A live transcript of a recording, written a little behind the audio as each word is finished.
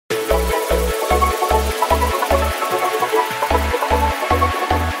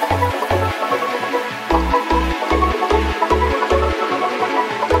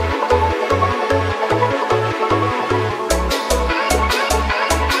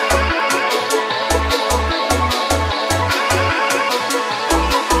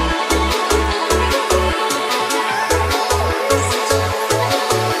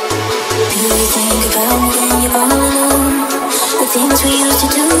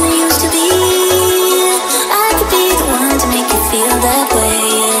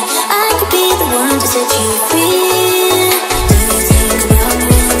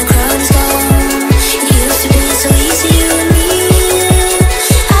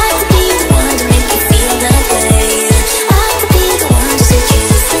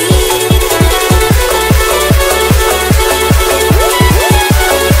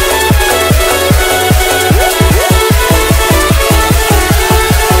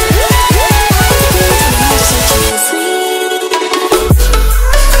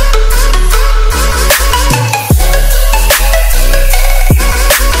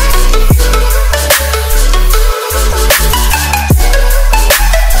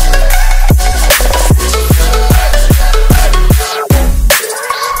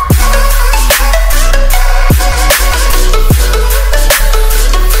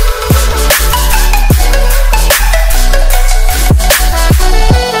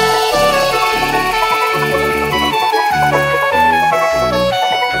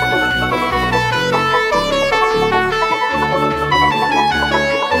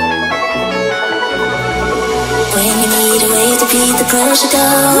push it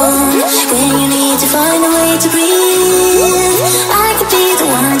down when you need to find a way to breathe. I could be the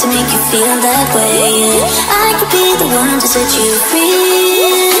one to make you feel that way. I could be the one to set you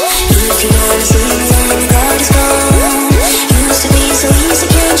free. If you wanna see me when the crowd is gone, used to be so easy,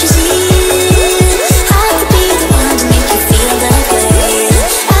 can't you see? I could be the one to make you feel that way.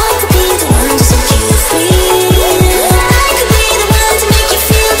 I could be the one to set you free. I could be the one to make you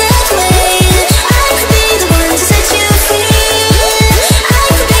feel that way. I could be the one to set you free. I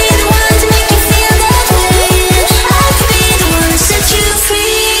could be the one to make you feel that way. I could be the one to set you free.